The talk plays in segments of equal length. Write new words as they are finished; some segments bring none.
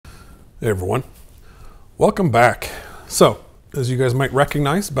Hey everyone, welcome back. So, as you guys might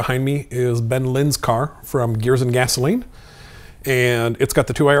recognize, behind me is Ben Lin's car from Gears and Gasoline, and it's got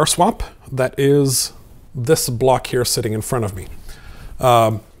the 2IR swap. That is this block here sitting in front of me.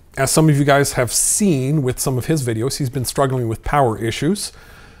 As some of you guys have seen with some of his videos, he's been struggling with power issues.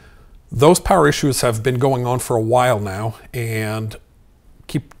 Those power issues have been going on for a while now, and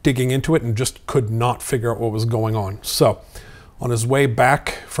keep digging into it and just could not figure out what was going on. So, on his way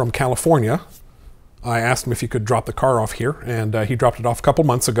back from California, I asked him if he could drop the car off here, and he dropped it off a couple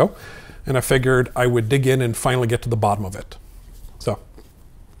months ago, and I figured I would dig in and finally get to the bottom of it. So,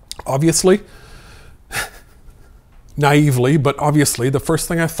 obviously, naively, but obviously, the first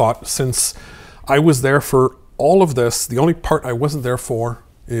thing I thought, since I was there for all of this, the only part I wasn't there for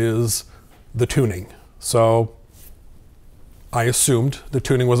is the tuning. So, I assumed the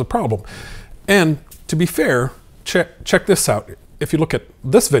tuning was a problem. And to be fair, check this out. If you look at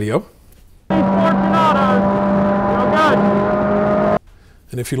this video, and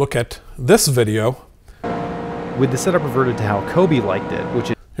if you look at this video, with the setup reverted to how Kobe liked it, which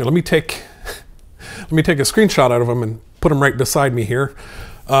is here, let me take a screenshot out of him and put him right beside me here.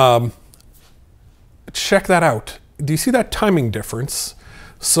 Check that out. Do you see that timing difference?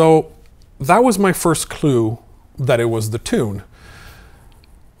 So that was my first clue that it was the tune.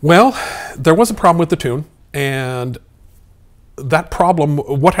 Well, there was a problem with the tune. And that problem,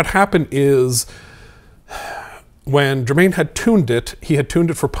 what had happened is when Jermaine had tuned it, he had tuned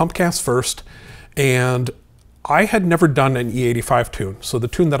it for pump gas first, and I had never done an E85 tune. So the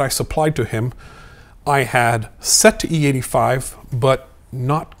tune that I supplied to him, I had set to E85, but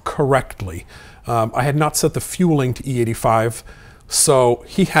not correctly. I had not set the fueling to E85, so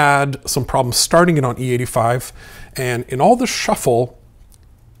he had some problems starting it on E85, and in all the shuffle,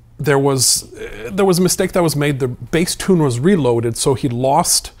 there was a mistake that was made. The base tune was reloaded, so he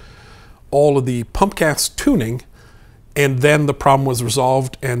lost all of the pump gas tuning, and then the problem was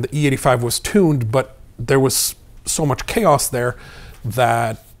resolved and the E85 was tuned, but there was so much chaos there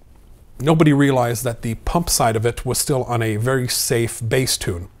that nobody realized that the pump side of it was still on a very safe base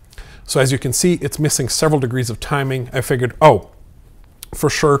tune. So as you can see, it's missing several degrees of timing. I figured, oh, for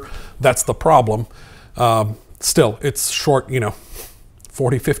sure, that's the problem. Still, it's short,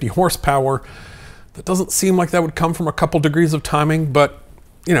 40, 50 horsepower. That doesn't seem like that would come from a couple degrees of timing, but,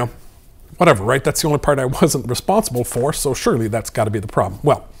 whatever, right? That's the only part I wasn't responsible for, so surely that's got to be the problem.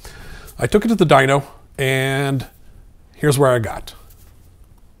 Well, I took it to the dyno, and here's where I got.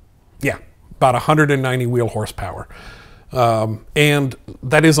 Yeah, about 190 wheel horsepower. And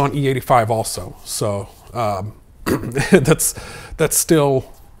that is on E85 also, so that's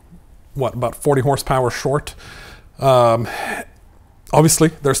still, what, about 40 horsepower short. Obviously,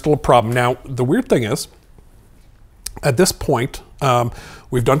 there's still a problem. Now, the weird thing is, at this point,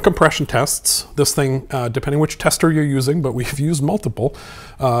 we've done compression tests. This thing, depending which tester you're using, but we've used multiple,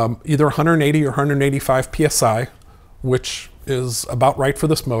 either 180 or 185 PSI, which is about right for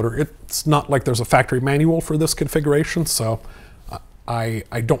this motor. It's not like there's a factory manual for this configuration, so I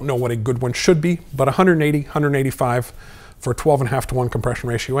don't know what a good one should be, but 180, 185 for a 12.5 to 1 compression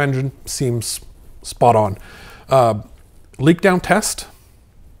ratio engine seems spot on. Leak down test,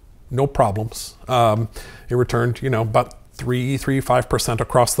 no problems. It returned, about 3-5%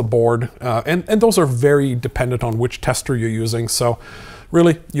 across the board. And those are very dependent on which tester you're using. So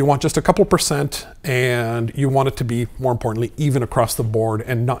really, you want just a couple percent, and you want it to be, more importantly, even across the board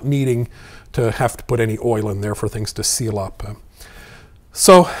and not needing to have to put any oil in there for things to seal up.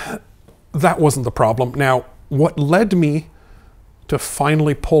 So that wasn't the problem. Now, what led me to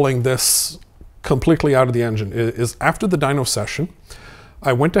finally pulling this completely out of the engine is after the dyno session,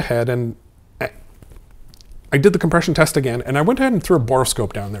 I went ahead and I did the compression test again, and I went ahead and threw a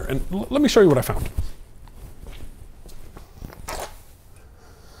borescope down there. And let me show you what I found.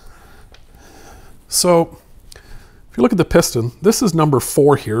 So if you look at the piston, this is number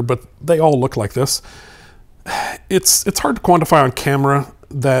 4 here, but they all look like this. It's hard to quantify on camera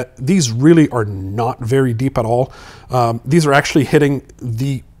that these really are not very deep at all. These are actually hitting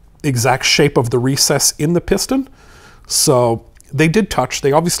the exact shape of the recess in the piston. So they did touch,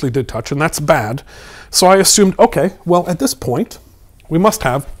 they obviously did touch, and that's bad. So I assumed, okay, well, at this point, we must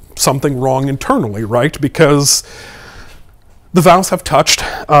have something wrong internally, right? Because the valves have touched.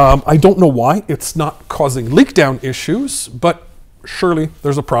 I don't know why. It's not causing leak down issues, but surely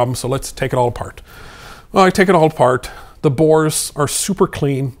there's a problem, so let's take it all apart. Well, I take it all apart. The bores are super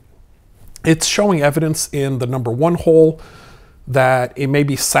clean. It's showing evidence in the number 1 hole that it may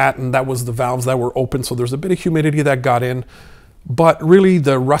be sat, and that was the valves that were open, so there's a bit of humidity that got in. But really,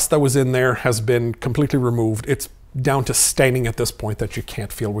 the rust that was in there has been completely removed. It's down to staining at this point that you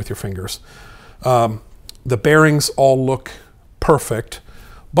can't feel with your fingers. The bearings all look perfect,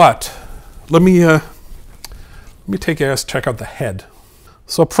 but let me take you guys check out the head.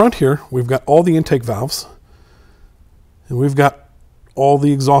 So up front here, we've got all the intake valves, and we've got all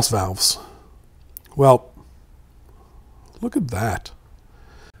the exhaust valves. Well, look at that.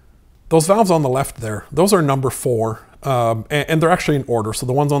 Those valves on the left there, those are number 4, and they're actually in order. So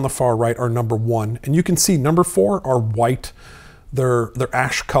the ones on the far right are number 1, and you can see number 4 are white. They're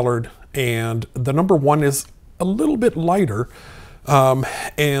ash colored, and the number 1 is a little bit lighter,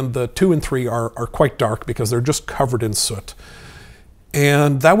 and the 2 and 3 are quite dark because they're just covered in soot.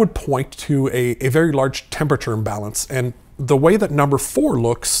 And that would point to a very large temperature imbalance. And the way that number 4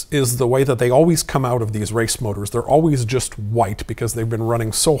 looks is the way that they always come out of these race motors. They're always just white because they've been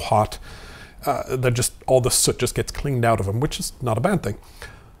running so hot that just all the soot just gets cleaned out of them, which is not a bad thing.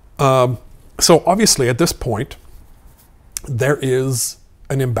 So obviously at this point, there is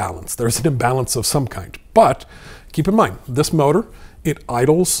an imbalance. There's an imbalance of some kind. But keep in mind, this motor, it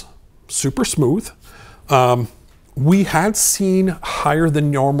idles super smooth. We had seen higher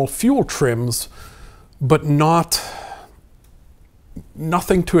than normal fuel trims, but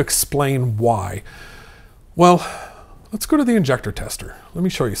nothing to explain why. Well, let's go to the injector tester. Let me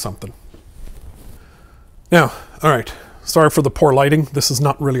show you something. Now, all right, sorry for the poor lighting. This is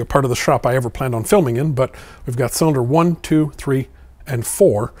not really a part of the shop I ever planned on filming in, but we've got cylinder 1, 2, 3, and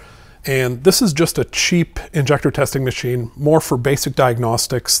 4. And this is just a cheap injector testing machine, more for basic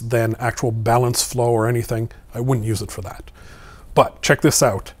diagnostics than actual balance flow or anything. I wouldn't use it for that. But check this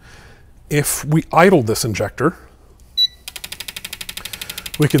out. If we idle this injector,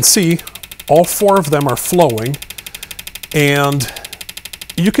 we can see all 4 of them are flowing, and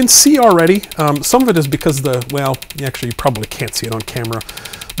you can see already, some of it is because actually you probably can't see it on camera,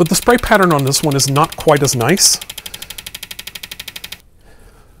 but the spray pattern on this one is not quite as nice.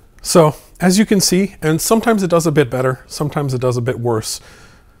 So as you can see, and sometimes it does a bit better, sometimes it does a bit worse,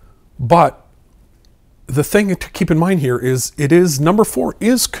 but the thing to keep in mind here is number 4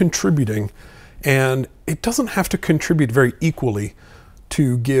 is contributing, and it doesn't have to contribute very equally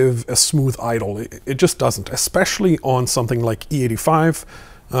to give a smooth idle. It just doesn't, especially on something like E85.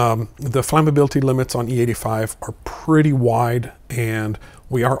 The flammability limits on E85 are pretty wide, and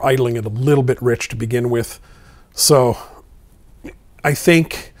we are idling it a little bit rich to begin with. So I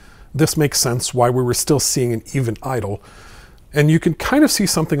think this makes sense why we were still seeing an even idle. And you can kind of see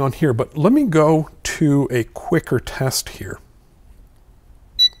something on here, but let me go to a quicker test here.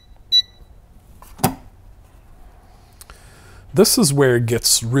 This is where it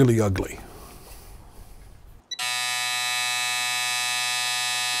gets really ugly.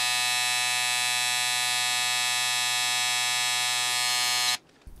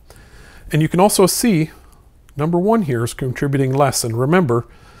 And you can also see number 1 here is contributing less. And remember,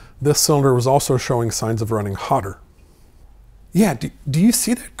 this cylinder was also showing signs of running hotter. Yeah, do you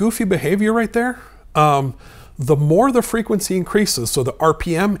see that goofy behavior right there? The more the frequency increases, so the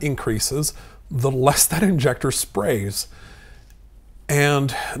RPM increases, the less that injector sprays.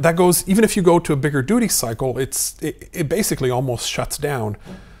 And that goes, even if you go to a bigger duty cycle, it basically almost shuts down.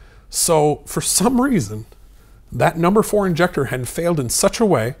 So for some reason, that number 4 injector had failed in such a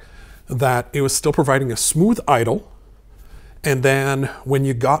way that it was still providing a smooth idle. And then when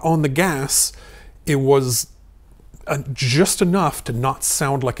you got on the gas, it was just enough to not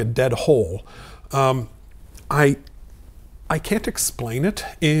sound like a dead hole. I can't explain it.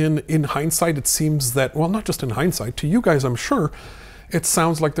 In hindsight, it seems that, well, not just in hindsight, to you guys, I'm sure, it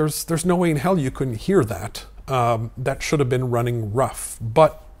sounds like there's no way in hell you couldn't hear that. That should have been running rough,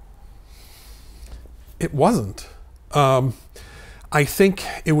 but it wasn't. I think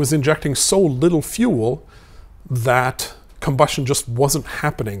it was injecting so little fuel that combustion just wasn't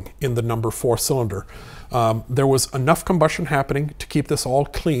happening in the number 4 cylinder. There was enough combustion happening to keep this all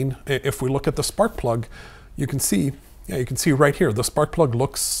clean. If we look at the spark plug, you can see right here, the spark plug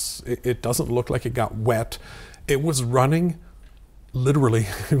it doesn't look like it got wet. It was running, literally,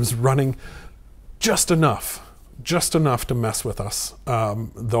 it was running just enough to mess with us,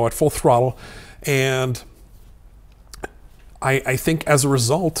 though at full throttle. And I think as a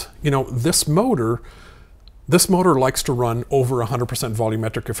result, this motor likes to run over 100%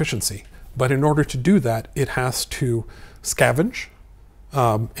 volumetric efficiency. But in order to do that, it has to scavenge.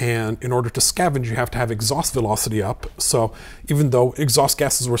 And in order to scavenge, you have to have exhaust velocity up. So even though exhaust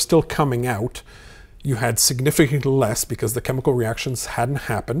gases were still coming out, you had significantly less because the chemical reactions hadn't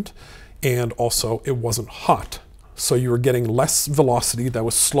happened. And also it wasn't hot. So you were getting less velocity that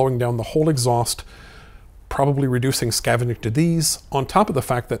was slowing down the whole exhaust probably reducing scavenging to these, on top of the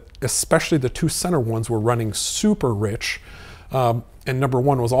fact that especially the two center ones were running super rich, and number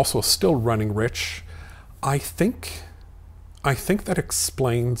one was also still running rich. I think that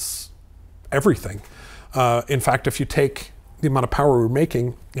explains everything. In fact, if you take the amount of power we're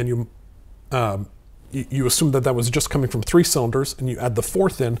making and you assume that that was just coming from 3 cylinders and you add the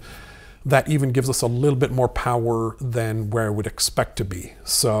 4th in, that even gives us a little bit more power than where I would expect to be.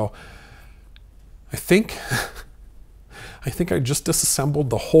 So I think I just disassembled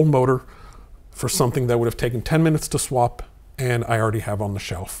the whole motor for something that would have taken 10 minutes to swap, and I already have on the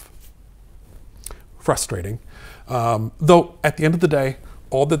shelf. Frustrating. Though at the end of the day,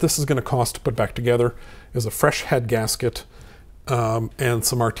 all that this is going to cost to put back together is a fresh head gasket and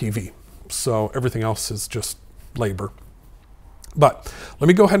some RTV. So everything else is just labor. But let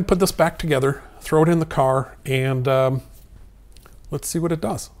me go ahead and put this back together, throw it in the car, and let's see what it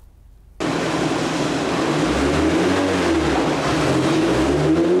does.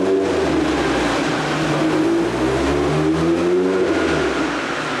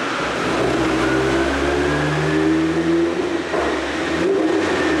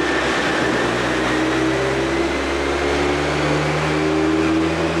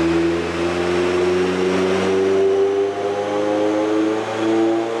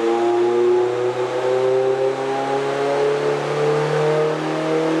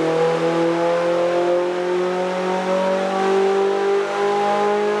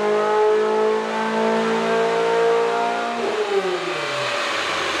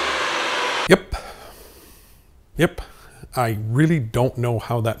 Yep, I really don't know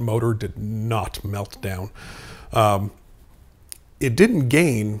how that motor did not melt down. It didn't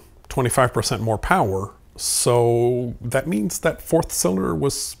gain 25% more power, so that means that 4th cylinder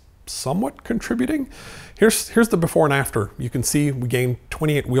was somewhat contributing. Here's the before and after. You can see we gained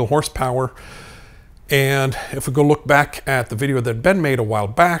 28 wheel horsepower, and if we go look back at the video that Ben made a while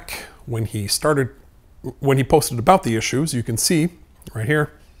back when he posted about the issues, you can see right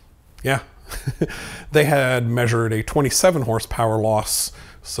here, yeah, they had measured a 27 horsepower loss,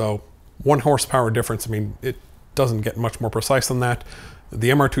 so 1 horsepower difference. I mean, it doesn't get much more precise than that. The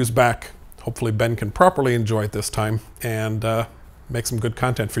MR2's back. Hopefully Ben can properly enjoy it this time and make some good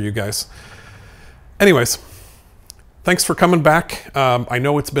content for you guys. Anyways, thanks for coming back. I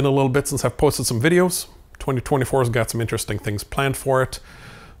know it's been a little bit since I've posted some videos. 2024 has got some interesting things planned for it.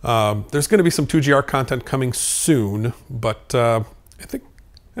 There's going to be some 2GR content coming soon, but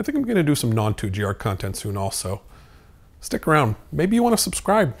I think I'm going to do some non-2GR content soon also. Stick around. Maybe you want to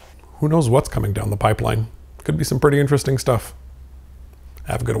subscribe. Who knows what's coming down the pipeline. Could be some pretty interesting stuff.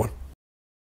 Have a good one.